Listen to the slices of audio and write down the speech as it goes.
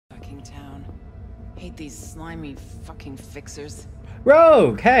in town. Hate these slimy fucking fixers.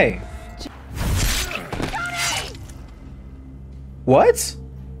 Rogue, hey. What?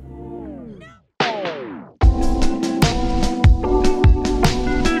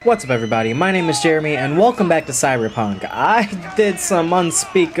 What's up, everybody? My name is Jeremy, and welcome back to Cyberpunk. I did some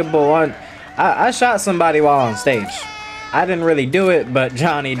unspeakable I shot somebody while on stage. I didn't really do it, but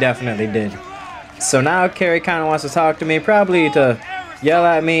Johnny definitely did. So now Carrie kind of wants to talk to me, probably to yell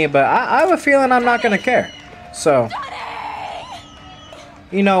at me, but I have a feeling I'm not gonna care. So,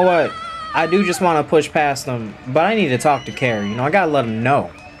 you know what? I do just want to push past them, but I need to talk to Carrie. You know, I gotta let him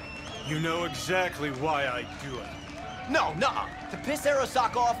know. You know exactly why I do it. No, nuh-uh. To piss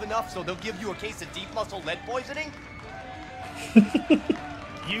Arasaka off enough so they'll give you a case of deep muscle lead poisoning?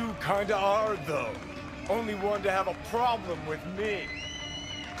 You kinda are, though. Only one to have a problem with me.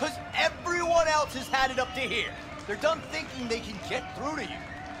 Cause everyone else has had it up to here. They're done thinking they can get through to you.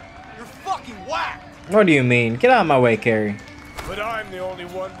 You're fucking whacked. What do you mean? Get out of my way, Carrie. But I'm the only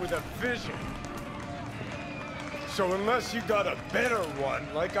one with a vision. So unless you got a better one,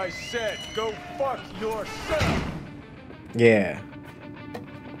 like I said, go fuck yourself. Yeah.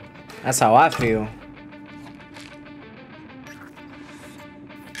 That's how I feel.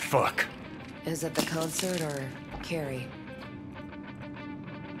 Fuck. Is it the concert or Carrie?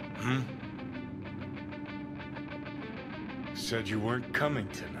 Said you weren't coming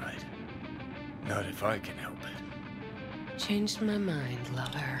tonight. Not if I can help it. Changed my mind,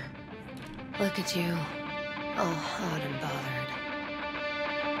 lover. Look at you, all hot and bothered.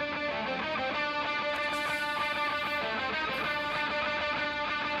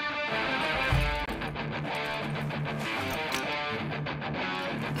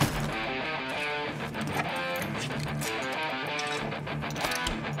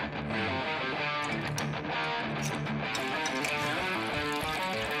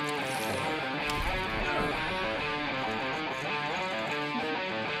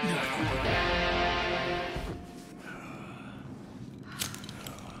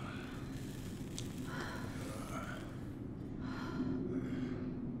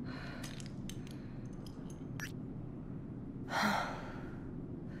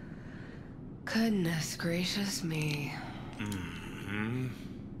 Goodness gracious me.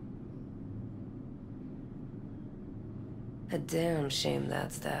 A damn shame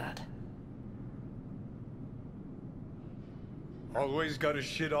that's that. Always gotta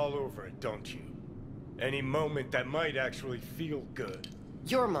shit all over it, don't you? Any moment that might actually feel good.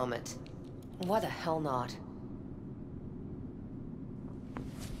 Your moment. Why the hell not?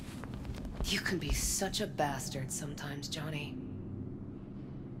 You can be such a bastard sometimes, Johnny.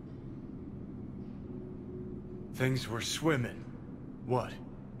 Things were swimming. What?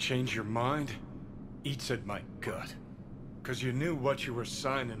 Change your mind? Eats at my gut. 'Cause you knew what you were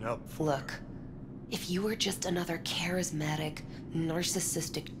signing up for. Look, if you were just another charismatic,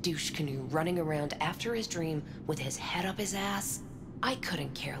 narcissistic douche canoe running around after his dream with his head up his ass, I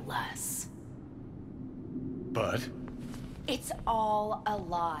couldn't care less. But? It's all a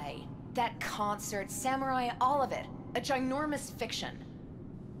lie. That concert, Samurai, all of it. A ginormous fiction.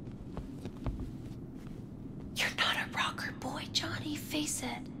 You're not a rocker boy, Johnny, face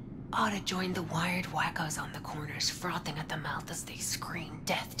it. Ought to join the wired wackos on the corners, frothing at the mouth as they scream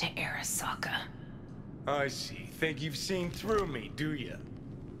death to Arasaka. I see. Think you've seen through me, do you?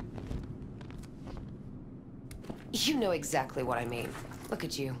 You know exactly what I mean. Look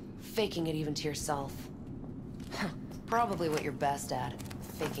at you, faking it even to yourself. Probably what you're best at,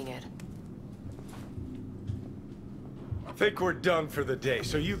 faking it. Think we're done for the day,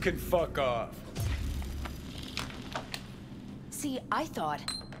 so you can fuck off. See, I thought...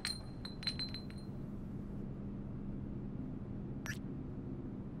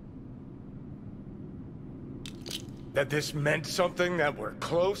 That this meant something, that we're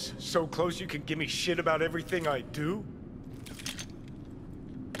close? So close you can give me shit about everything I do?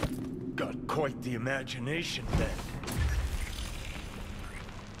 Got quite the imagination then.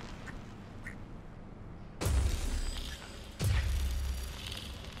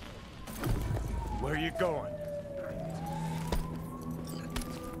 Where you going?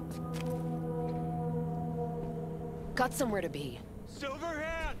 Got somewhere to be.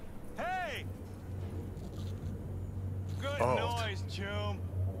 Silverhand! Hey! Good noise, chum.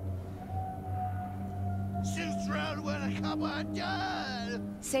 Shoots round when I come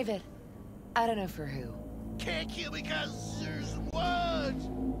undone. Save it. I don't know for who. Can't kill me cause there's words.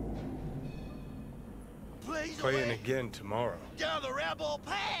 Please Playing away again tomorrow. down the rebel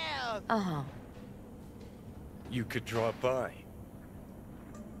path. Uh-huh. You could drop by.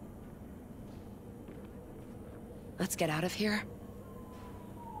 Let's get out of here.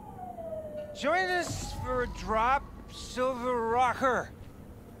 Join us for a drop, Silver Rocker.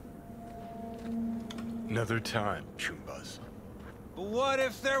 Another time, Chumbas. But what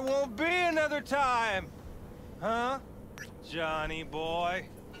if there won't be another time? Huh? Johnny boy?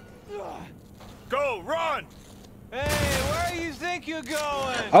 Go, run! Hey, where do you think you're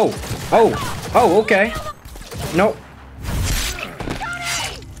going? Oh, okay. Nope.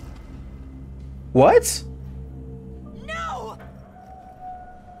 What? No!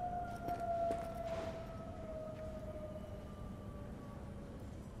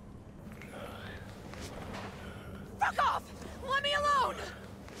 Fuck off! Let me alone!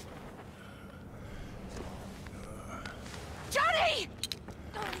 Johnny!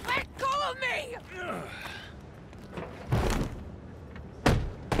 Let go of me!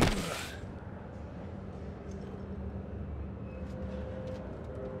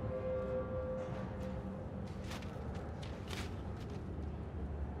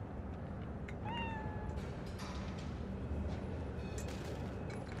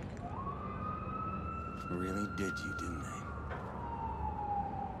 Really did you, didn't they?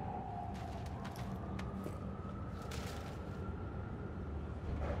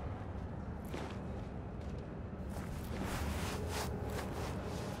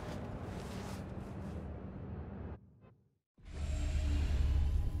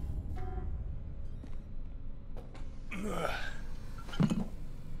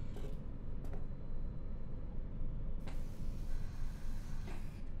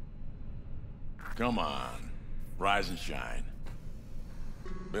 Come on, rise and shine.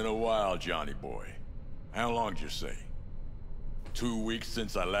 Been a while, Johnny boy. How long did you say? 2 weeks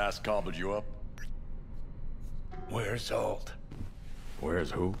since I last cobbled you up? Where's Alt? Where's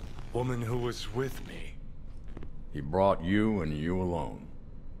who? Woman who was with me. He brought you and you alone.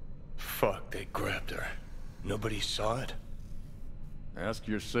 Fuck, they grabbed her. Nobody saw it? Ask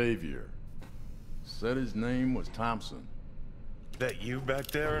your savior. Said his name was Thompson. That you back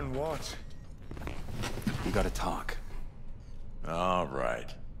there in Watts? We gotta talk. All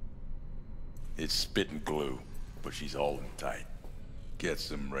right. It's spit and glue, but she's holding tight. Get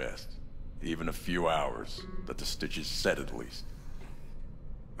some rest. Even a few hours. Let the stitches set at least.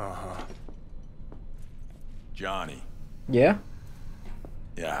 Uh-huh. Johnny. Yeah?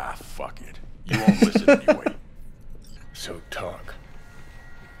 Yeah, fuck it. You won't listen anyway. So talk.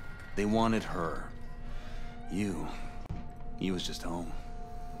 They wanted her. You was just home.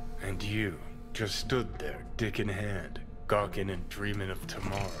 And you just stood there, dick in hand, gawking and dreaming of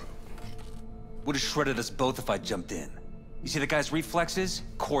tomorrow. Would have shredded us both if I jumped in. You see the guy's reflexes?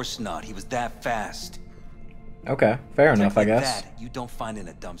 Course not. He was that fast. Okay, fair enough, I Like guess. that, you don't find in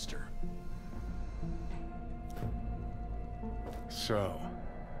a dumpster. So,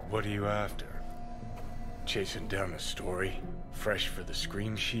 what are you after? Chasing down a story? Fresh for the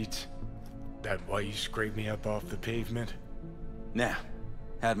screen sheets? That why you scraped me up off the pavement? Nah,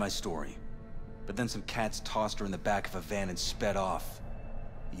 had my story. But then some cats tossed her in the back of a van and sped off.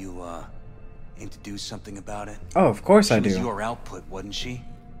 You, aim to do something about it? Oh, of course I She was do. your output, wasn't she?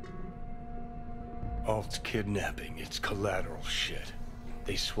 Alt's kidnapping, it's collateral shit.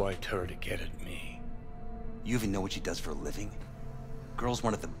 They swiped her to get at me. You even know what she does for a living? Girl's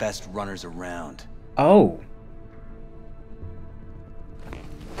one of the best runners around. Oh.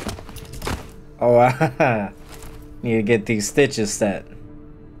 Oh, need to get these stitches set.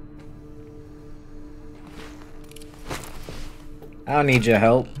 I don't need your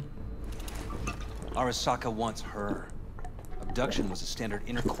help. Arasaka wants her. Abduction was a standard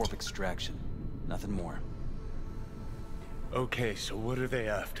intercorp extraction. Nothing more. Okay, so what are they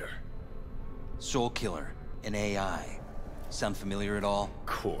after? Soul Killer, an AI. Sound familiar at all?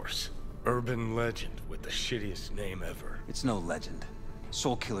 Course. Urban legend with the shittiest name ever. It's no legend.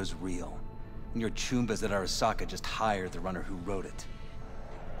 Soul Killer's real. And your Chumbas at Arasaka just hired the runner who wrote it.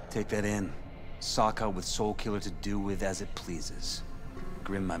 Take that in. Saka with Soul Killer to do with as it pleases.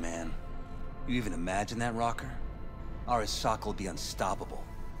 Grim, my man. You even imagine that, Rocker? Arasaka will be unstoppable.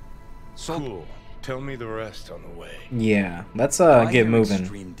 Cool. Tell me the rest on the way. Yeah, let's I get hear moving.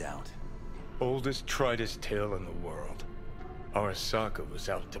 Extreme doubt. Oldest, tritest tale in the world. Arasaka was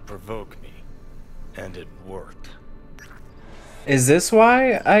out to provoke me. And it worked. Is this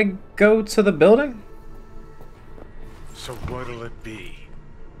why I go to the building? So what'll it be?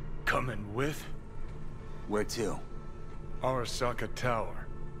 Coming with? Where to? Arasaka Tower.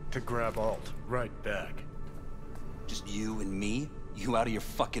 To grab Alt right back. Just you and me? You out of your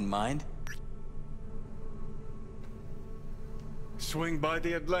fucking mind? Swing by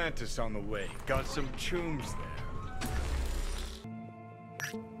the Atlantis on the way. Got some chooms there.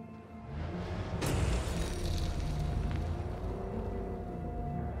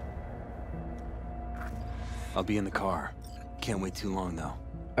 I'll be in the car. Can't wait too long, though.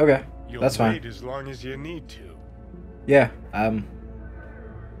 Okay, You'll that's fine. wait as long as you need to. Yeah,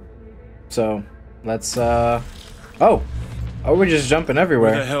 so, let's, Oh! Oh, we're just jumping Where the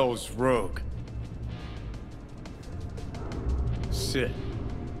everywhere. hell's Rogue? Sit.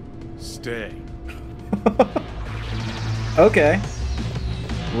 Stay. Okay.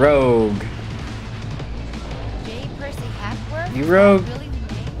 Rogue. J. Percy Hackworth? You rogue? Really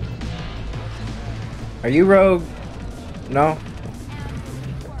the name? Are you Rogue? No?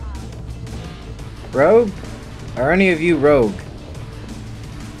 Rogue? Are any of you Rogue?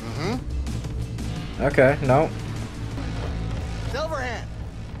 Okay, no. Silverhand,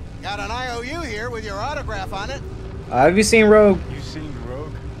 got an IOU here with your autograph on it. Have you seen Rogue? You seen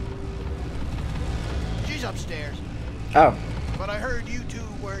Rogue? She's upstairs. Oh, But I heard you two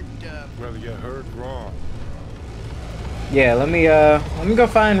weren't, Well, you heard wrong. yeah, let me go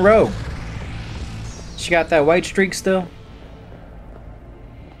find Rogue. She got that white streak still?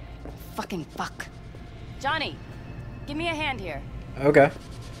 Fucking fuck. Johnny, give me a hand here. Okay.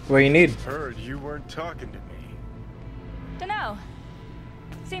 What do you need? Heard you weren't talking to me. Dunno.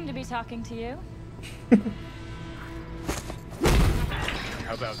 Seem to be talking to you.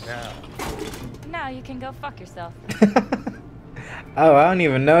 How about now? Now you can go fuck yourself. Oh, I don't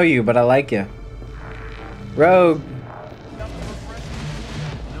even know you, but I like you. Rogue.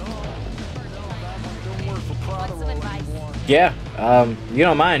 Want some advice? Yeah, you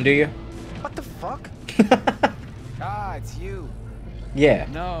don't mind, do you? What the fuck? Ah, it's you. Yeah.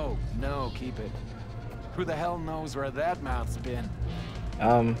 No, keep it. Who the hell knows where that mouth's been?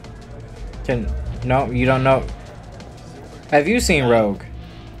 No, you don't know. Have you seen Rogue?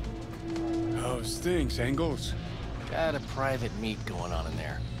 How's things, Engels? Got a private meet going on in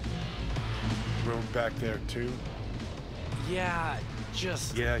there. Rogue back there too? Yeah,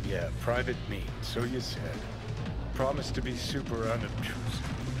 just... Yeah, private meet, so you said. Promise to be super unobtrusive.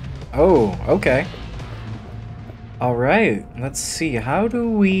 Oh, okay. Alright, let's see. How do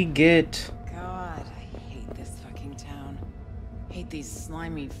we get... God, I hate this fucking town. Hate these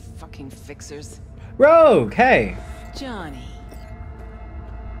slimy fucking fixers. Rogue, hey! Johnny.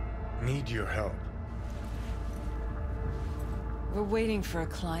 Need your help. We're waiting for a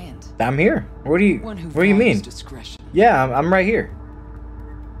client. I'm here. What do you One who What do you values mean? discretion. Yeah, I'm right here.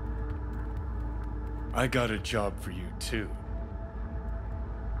 I got a job for you too.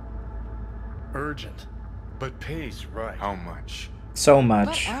 Urgent, but pays right. How much? So Butt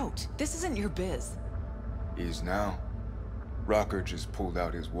much. out. This isn't your biz. Is now. Rocker just pulled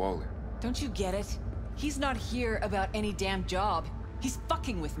out his wallet. Don't you get it? He's not here about any damn job. He's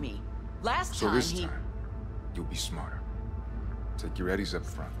fucking with me. Last So time this he... time, you'll be smarter. Take your eddies up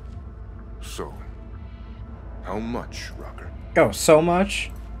front. So, how much, Rocker? Oh, so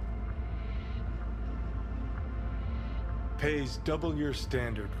much? Pays double your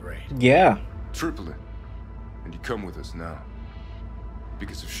standard rate. Yeah. Triple it. And you come with us now.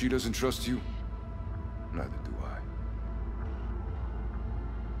 Because if she doesn't trust you, neither do I.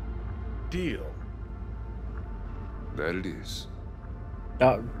 Deal. That it is.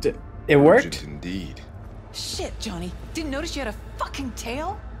 Oh, it worked? Urgent indeed. Shit, Johnny. Didn't notice you had a fucking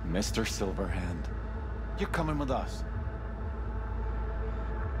tail? Mr. Silverhand, you're coming with us.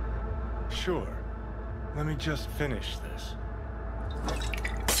 Sure. Let me just finish this.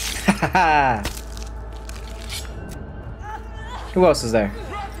 Haha. Who else is there?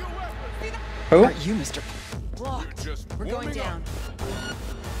 Who? Aren't you, Mr. Blocked. We're going down.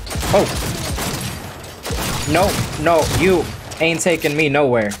 Oh. No, you ain't taking me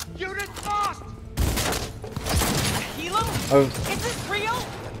nowhere. Unit lost! Hilo? Oh, Is this real?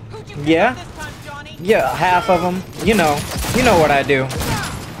 Who'd you pick yeah? up this time, Johnny? Yeah, half of them. You know what I do.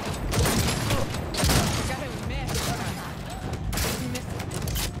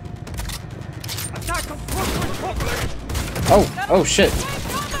 Oh shit.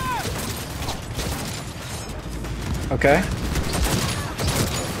 Okay.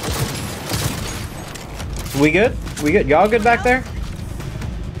 We good? We good? Y'all good back there?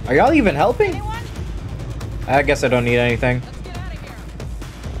 Are y'all even helping? I guess I don't need anything. Let's get out of here.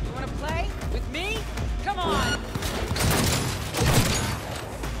 You wanna play with me? Come on.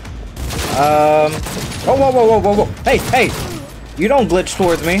 Whoa. Hey. You don't glitch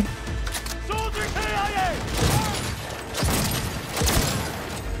towards me.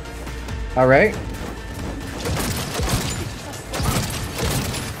 All right.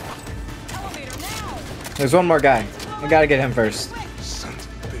 There's one more guy. I gotta get him first.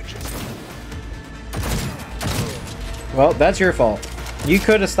 Well, that's your fault. You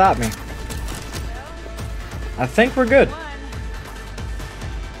could have stopped me. I think we're good. No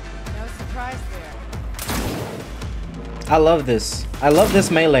surprise there. I love this. I love this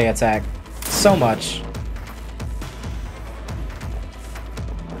melee attack so much.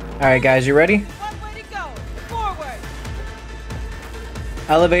 Alright guys, you ready? One way to go. Forward.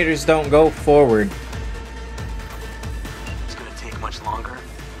 Elevators don't go forward. It's gonna take much longer.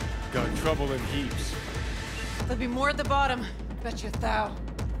 Got trouble in heaps. There'll be more at the bottom. Bet you thou.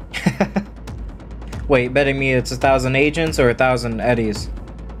 Wait, betting me it's 1,000 agents or 1,000 eddies?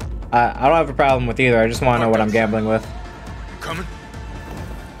 I don't have a problem with either. I just want to know what I'm gambling with. Coming?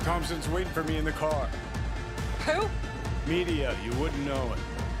 Thompson's waiting for me in the car. Who? Media, you wouldn't know it.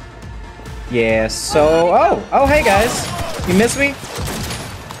 Yeah, so... Oh, hey guys. You miss me?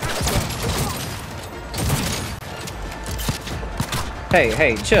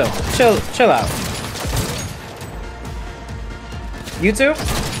 Hey, chill out. You too?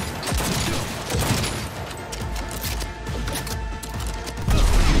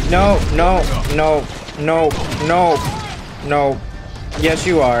 No. Yes,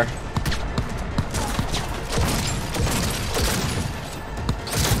 you are.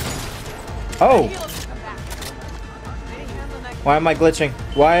 Oh! Why am I glitching?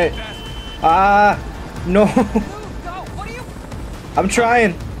 Why? No. I'm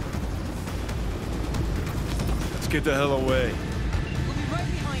trying. Let's get the hell away. We'll be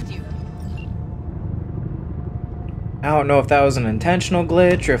right behind you. I don't know if that was an intentional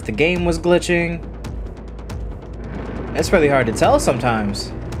glitch or if the game was glitching. It's really hard to tell sometimes.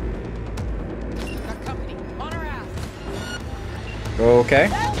 Got company. On our ass. Okay.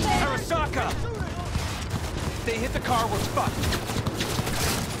 Arasaka! If they hit the car, we're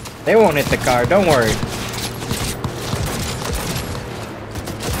fucked. They won't hit the car, don't worry.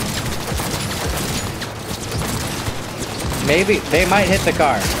 Maybe they might hit the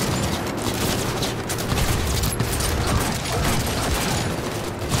car.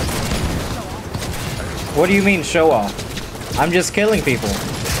 What do you mean show off? I'm just killing people.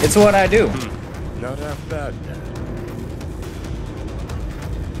 It's what I do. Not half bad, then.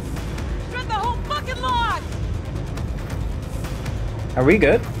 Shut the whole fucking lot! Are we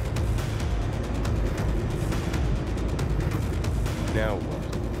good? Now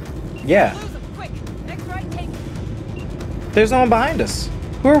what? Yeah. Lose them, quick. Next right, take it. There's no one behind us.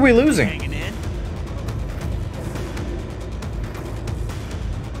 Who are we losing? Hanging in?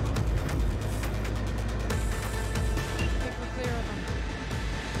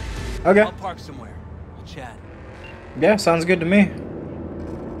 Okay. I'll park somewhere. We'll chat. Yeah, sounds good to me.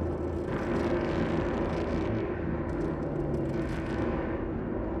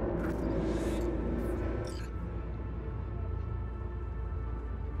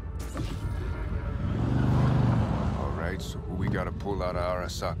 Alright, so who we gotta pull out of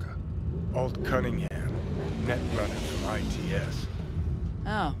Arasaka? Alt Cunningham, net runner from ITS.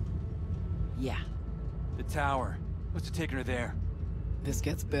 Oh. Yeah. The tower. What's it taking her there? This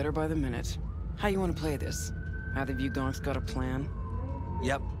gets better by the minute. How you want to play this? Either of you gonks got a plan?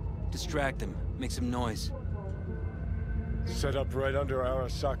 Yep. Distract him. Make some noise. Set up right under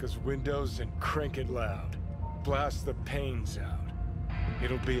Arasaka's windows and crank it loud. Blast the panes out.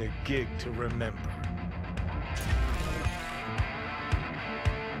 It'll be a gig to remember.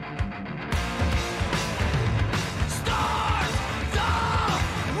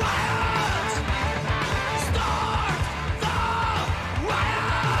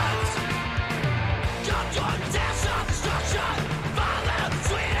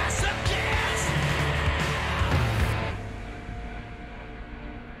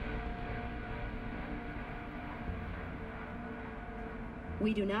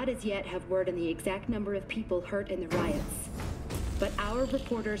 We do not as yet have word on the exact number of people hurt in the riots. But our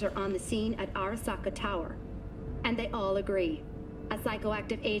reporters are on the scene at Arasaka Tower. And they all agree. A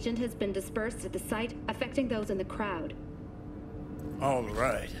psychoactive agent has been dispersed at the site, affecting those in the crowd. All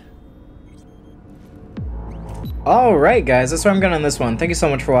right. Alright guys, that's where I'm going on this one. Thank you so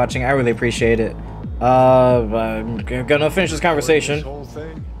much for watching. I really appreciate it. I'm gonna finish this conversation.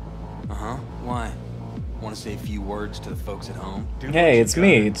 Uh-huh. Why? Want to say a few words to the folks at home? Hey, it's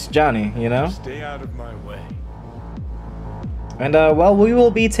me. It's Johnny, you know? Stay out of my way. And, well, we will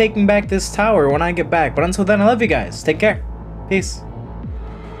be taking back this tower when I get back. But until then, I love you guys. Take care. Peace.